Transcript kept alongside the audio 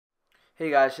Hey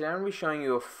guys, today I'm going to be showing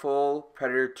you a full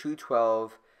Predator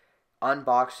 212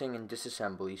 unboxing and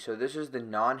disassembly. So this is the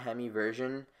non-Hemi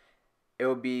version. It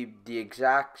will be the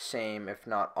exact same, if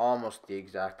not almost the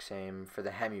exact same, for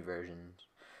the Hemi versions.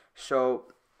 So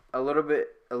a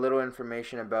little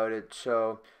information about it.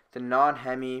 So the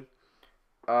non-Hemi,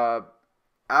 I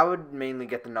would mainly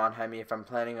get the non-Hemi if I'm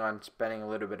planning on spending a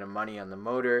little bit of money on the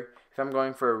motor. If I'm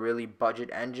going for a really budget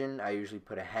engine, I usually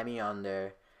put a Hemi on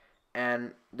there.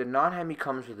 And the non-Hemi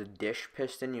comes with a dish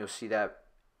piston. You'll see that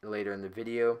later in the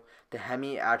video. The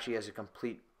Hemi actually has a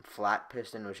complete flat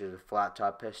piston, which is a flat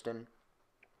top piston.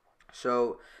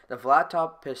 So the flat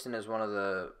top piston is one of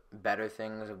the better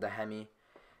things of the Hemi,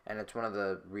 and it's one of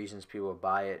the reasons people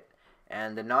buy it.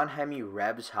 And the non-Hemi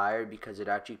revs higher because it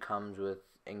actually comes with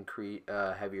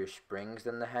heavier springs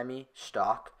than the Hemi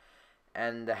stock.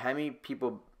 And the Hemi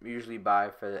people usually buy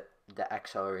for the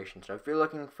acceleration. So if you're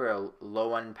looking for a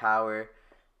low end power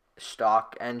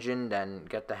stock engine, then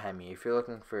get the Hemi. If you're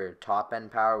looking for top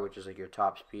end power, which is like your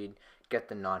top speed, get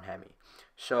the non-Hemi.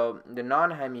 So the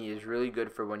non-Hemi is really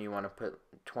good for when you want to put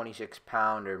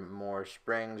 26-pound or more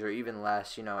springs, or even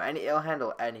less, and it'll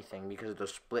handle anything because of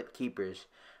those split keepers,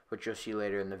 which you'll see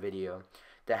later in the video.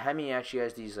 The Hemi actually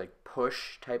has these like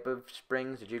push type of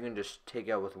springs that you can just take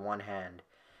out with one hand.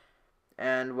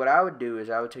 And what I would do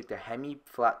is I would take the Hemi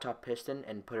flat top piston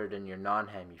and put it in your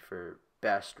non-Hemi for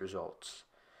best results.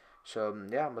 So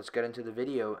yeah, let's get into the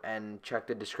video and check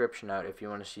the description out if you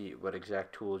want to see what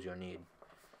exact tools you'll need.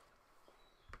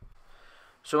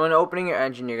 So when opening your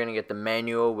engine, you're going to get the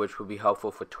manual, which will be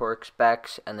helpful for torque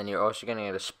specs, and then you're also going to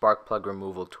get a spark plug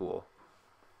removal tool.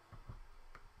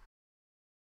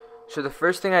 So the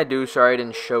first thing I do, sorry I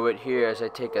didn't show it here, is I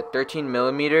take a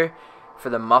 13mm for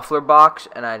the muffler box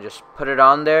and I just put it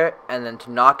on there, and then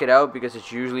to knock it out, because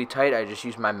it's usually tight, I just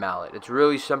use my mallet. It's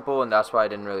really simple, and that's why I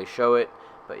didn't really show it,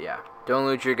 but yeah, don't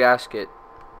lose your gasket.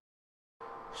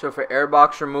 So for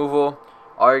airbox removal,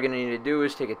 all you're going to need to do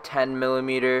is take a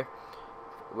 10mm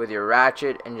with your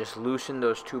ratchet and just loosen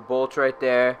those two bolts right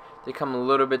there. They come a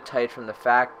little bit tight from the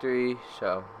factory,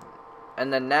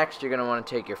 and then next you're going to want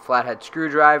to take your flathead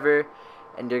screwdriver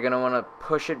and you're going to want to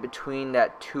push it between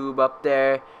that tube up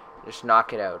there. Just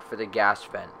knock it out for the gas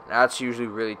vent. That's usually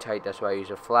really tight, that's why I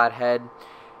use a flathead.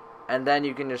 And then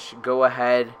you can just go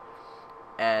ahead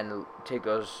and take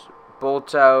those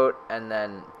bolts out, and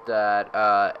then that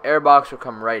airbox will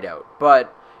come right out.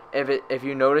 But if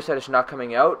you notice that it's not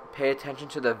coming out, pay attention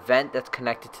to the vent that's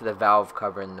connected to the valve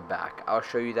cover in the back. I'll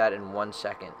show you that in 1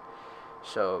 second.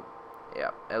 So yeah,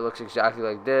 it looks exactly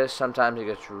like this. Sometimes it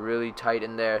gets really tight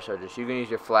in there, so you can use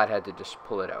your flathead to just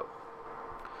pull it out.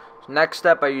 So next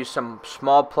step, I use some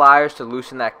small pliers to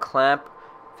loosen that clamp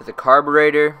for the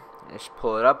carburetor. Just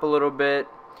pull it up a little bit.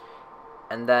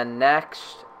 And then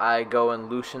next, I go and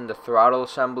loosen the throttle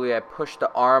assembly. I push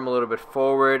the arm a little bit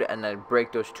forward and then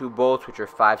break those two bolts, which are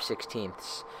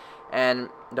 5/16. And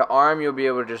the arm you'll be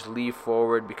able to just leave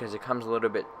forward because it comes a little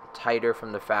bit tighter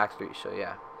from the factory. So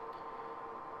yeah.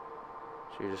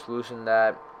 So you just loosen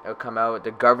that. It'll come out.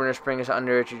 The governor spring is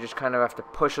under it. You just kind of have to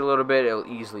push a little bit. It'll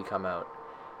easily come out.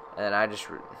 And then I just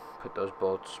put those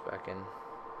bolts back in.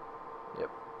 Yep.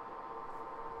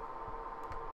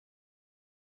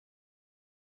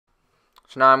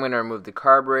 So now I'm going to remove the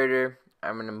carburetor.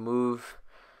 I'm going to move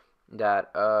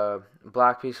that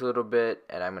black piece a little bit,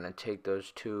 and I'm going to take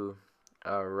those two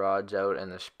rods out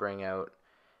and the spring out,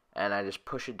 and I just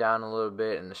push it down a little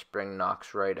bit and the spring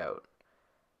knocks right out.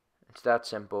 It's that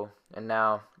simple. And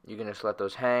now you can just let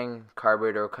those hang.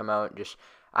 Carburetor will come out.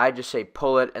 I just say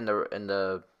pull it, and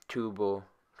the tube will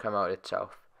come out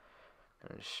itself.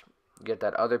 And just get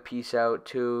that other piece out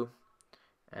too,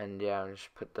 and yeah,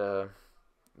 just put the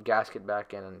gasket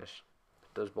back in and just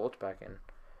put those bolts back in.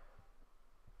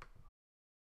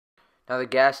 Now the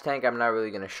gas tank I'm not really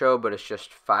going to show, but it's just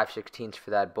 5/16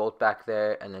 for that bolt back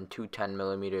there, and then two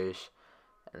 10mm,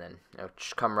 and then it'll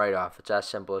just come right off. It's as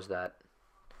simple as that.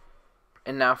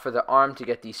 And now for the arm, to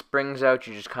get these springs out,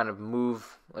 you just kind of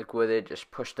move like with it, just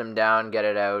push them down, get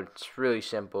it out. It's really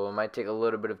simple. It might take a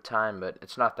little bit of time, but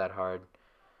it's not that hard.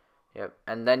 Yep.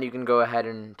 And then you can go ahead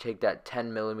and take that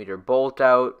 10mm bolt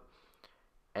out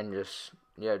and just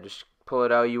pull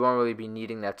it out. You won't really be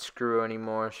needing that screw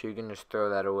anymore, so you can just throw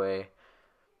that away.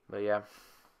 But yeah.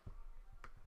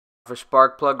 For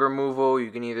spark plug removal, you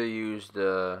can either use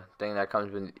the thing that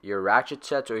comes with your ratchet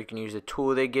sets, or you can use the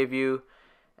tool they give you.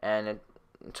 And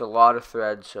it's a lot of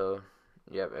thread, so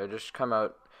yeah, it'll just come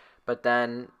out. But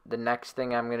then the next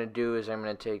thing I'm going to do is I'm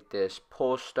going to take this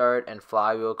pull start and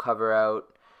flywheel cover out.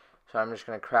 So I'm just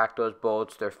going to crack those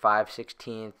bolts. They're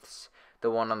 5/16. The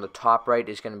one on the top right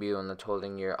is going to be the one that's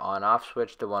holding your on-off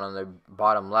switch. The one on the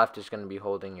bottom left is going to be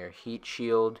holding your heat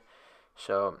shield.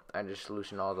 So I just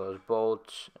loosen all those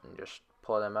bolts and just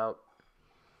pull them out.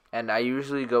 And I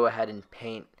usually go ahead and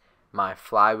paint my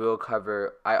flywheel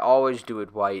cover. I always do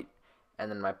it white.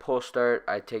 And then my pull start,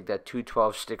 I take that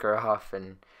 212 sticker off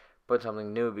and put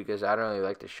something new because I don't really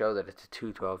like to show that it's a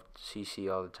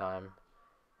 212cc all the time.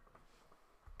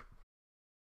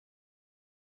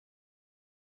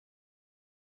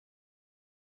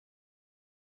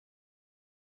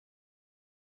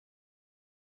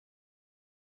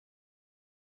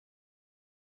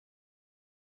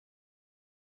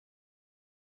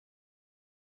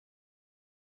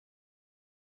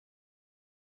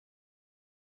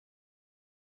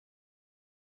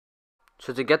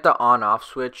 So to get the on-off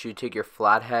switch, you take your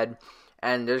flathead,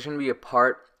 and there's going to be a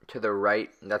part to the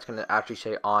right that's going to actually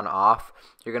say on-off.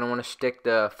 You're going to want to stick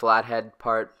the flathead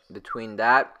part between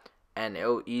that, and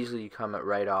it'll easily come it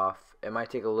right off. It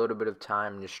might take a little bit of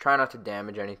time. Just try not to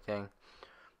damage anything.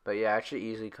 But yeah, it should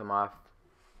easily come off.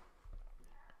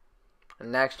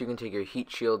 And next, you can take your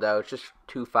heat shield out. It's just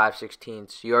 2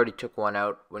 5/16. You already took one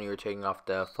out when you were taking off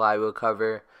the flywheel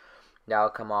cover. That'll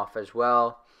come off as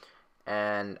well.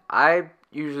 And I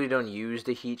usually don't use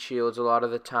the heat shields a lot of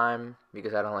the time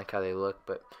because I don't like how they look.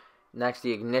 But next,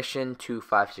 the ignition, 2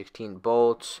 5/16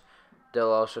 bolts. They'll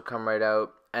also come right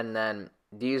out. And then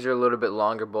these are a little bit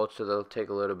longer bolts, so they'll take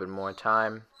a little bit more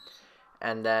time.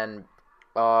 And then,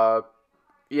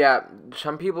 yeah,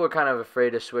 some people are kind of afraid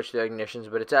to switch the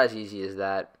ignitions, but it's as easy as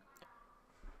that.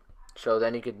 So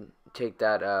then you could take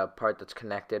that part that's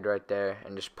connected right there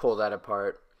and just pull that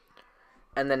apart.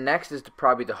 And then next is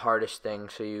probably the hardest thing.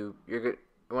 So you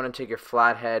want to take your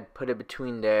flathead, put it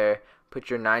between there, put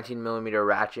your 19mm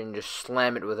ratchet, and just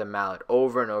slam it with a mallet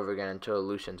over and over again until it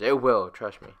loosens. It will,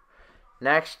 trust me.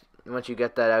 Next, once you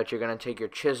get that out, you're going to take your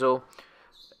chisel,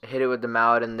 hit it with the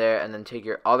mallet in there, and then take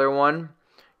your other one,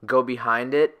 go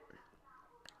behind it,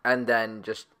 and then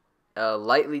just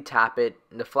lightly tap it.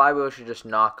 The flywheel should just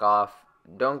knock off.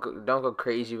 Don't go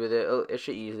crazy with it. It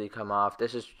should easily come off.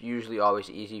 This is usually always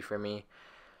easy for me.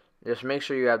 Just make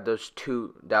sure you have those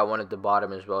two, that one at the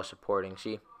bottom as well, supporting.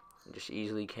 See? It just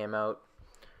easily came out.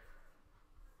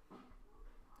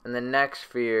 And then next,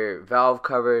 for your valve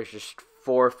cover, is just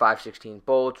 4 5/16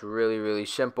 bolts. Really, really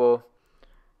simple.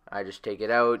 I just take it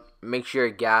out. Make sure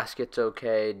your gasket's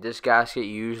okay. This gasket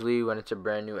usually, when it's a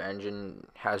brand new engine,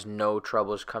 has no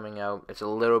troubles coming out. It's a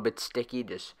little bit sticky.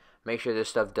 Just make sure this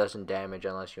stuff doesn't damage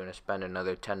unless you want to spend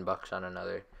another 10 bucks on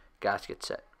another gasket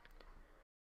set.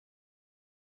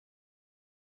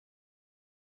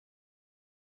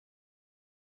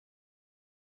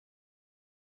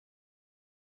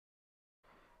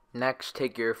 Next,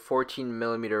 take your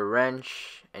 14mm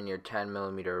wrench and your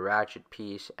 10mm ratchet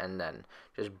piece, and then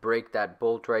just break that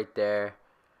bolt right there.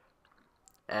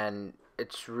 And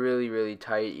it's really, really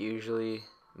tight usually,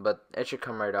 but it should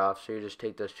come right off. So you just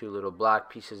take those two little black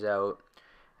pieces out,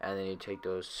 and then you take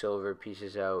those silver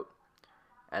pieces out,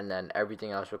 and then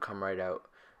everything else will come right out.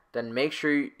 Then make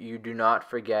sure you do not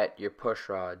forget your push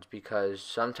rods, because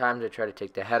sometimes I try to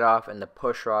take the head off and the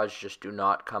push rods just do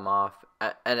not come off,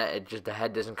 and the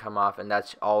head doesn't come off, and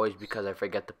that's always because I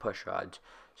forget the push rods.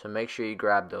 So make sure you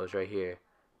grab those right here.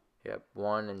 Yep,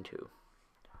 1 and 2.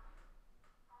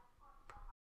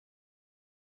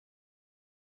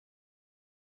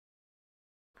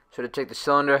 So to take the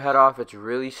cylinder head off, it's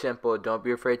really simple. Don't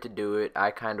be afraid to do it.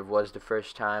 I kind of was the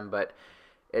first time, but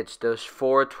it's those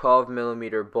 4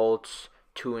 12mm bolts,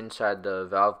 2 inside the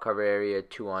valve cover area,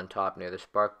 2 on top near the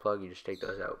spark plug. You just take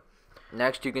those out.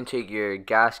 Next, you can take your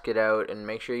gasket out and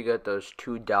make sure you got those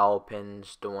 2 dowel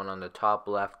pins, the one on the top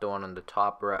left, the one on the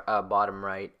top bottom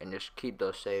right, and just keep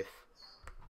those safe.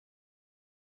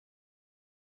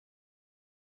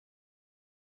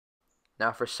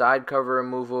 Now for side cover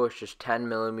removal, it's just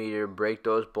 10mm. Break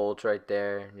those bolts right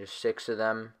there, just 6 of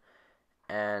them.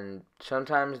 And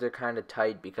sometimes they're kind of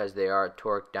tight because they are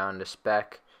torqued down to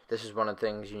spec. This is one of the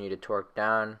things you need to torque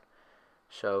down.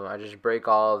 So I just break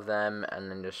all of them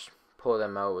and then just pull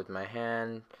them out with my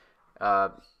hand.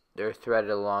 They're threaded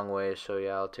a long way, so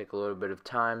yeah, it'll take a little bit of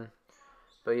time.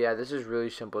 But yeah, this is really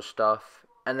simple stuff.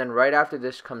 And then right after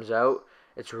this comes out,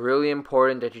 it's really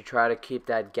important that you try to keep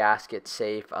that gasket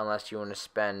safe unless you want to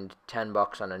spend 10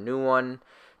 bucks on a new one.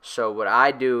 So what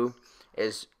I do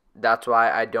is, that's why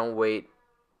I don't wait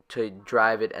to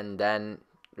drive it and then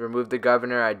remove the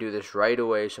governor. I do this right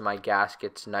away so my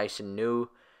gasket's nice and new,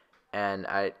 and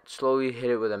I slowly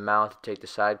hit it with a mallet to take the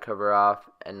side cover off,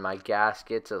 and my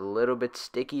gasket's a little bit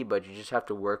sticky, but you just have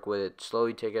to work with it.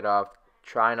 Slowly take it off.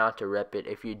 Try not to rip it.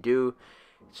 If you do,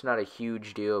 It's not a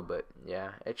huge deal, but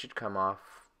yeah, it should come off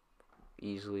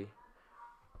easily.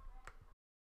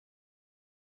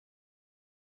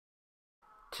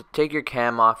 To take your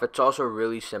cam off, it's also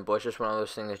really simple. It's just one of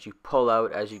those things that you pull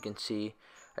out, as you can see.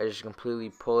 I just completely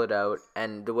pull it out,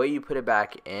 and the way you put it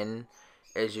back in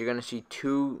is you're gonna see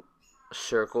two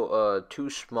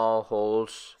small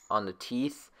holes on the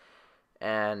teeth,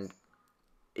 and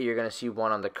you're gonna see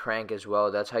one on the crank as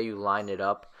well. That's how you line it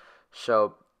up.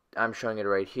 So I'm showing it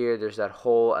right here. There's that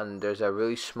hole, and there's a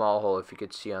really small hole, if you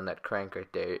could see on that crank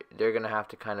right there. They're gonna have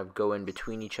to kind of go in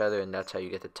between each other, and that's how you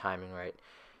get the timing right.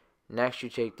 Next, you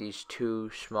take these two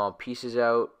small pieces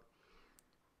out,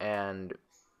 and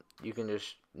you can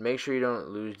just make sure you don't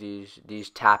lose these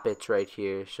tappets right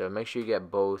here. So make sure you get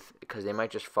both, because they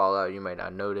might just fall out. You might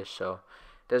not notice, so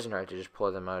it doesn't hurt to just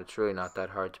pull them out. It's really not that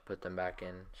hard to put them back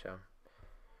in. So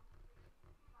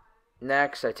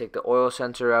next, I take the oil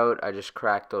sensor out. I just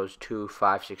crack those two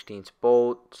 5/16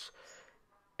 bolts,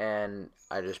 and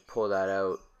I just pull that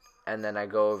out. And then I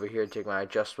go over here, take my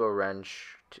adjustable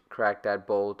wrench to crack that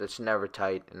bolt. It's never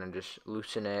tight, and I just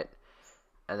loosen it.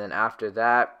 And then after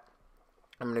that,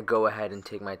 I'm going to go ahead and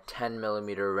take my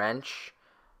 10mm wrench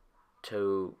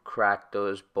to crack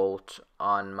those bolts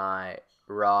on my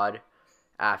rod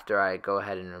after I go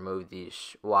ahead and remove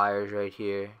these wires right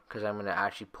here, because I'm going to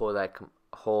actually pull that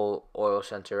whole oil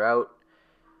sensor out.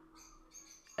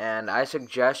 And I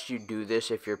suggest you do this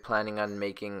if you're planning on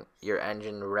making your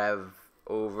engine rev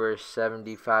over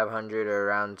 7,500 or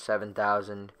around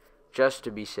 7,000, just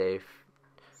to be safe.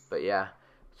 But yeah,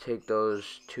 take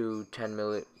those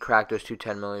crack those two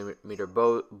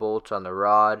 10mm bolts on the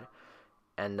rod,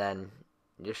 and then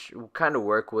just kind of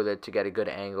work with it to get a good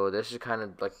angle. This is kind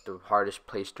of like the hardest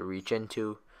place to reach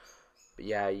into. But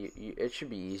yeah, it should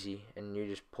be easy, and you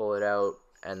just pull it out,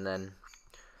 and then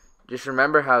just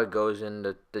remember how it goes in.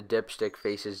 The dipstick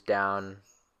faces down.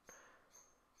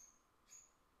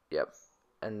 Yep.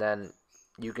 And then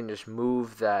you can just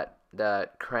move that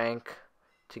crank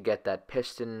to get that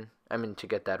to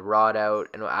get that rod out.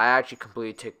 And I actually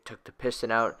completely took the piston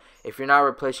out. If you're not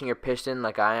replacing your piston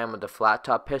like I am with the flat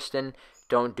top piston,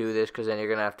 don't do this, because then you're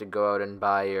gonna have to go out and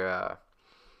buy your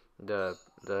the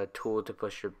tool to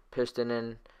push your piston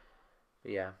in.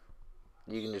 But yeah,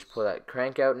 you can just pull that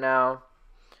crank out now,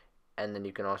 and then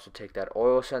you can also take that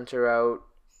oil sensor out,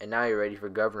 and now you're ready for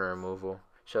governor removal.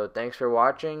 So thanks for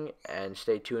watching, and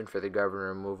stay tuned for the governor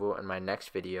removal in my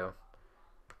next video.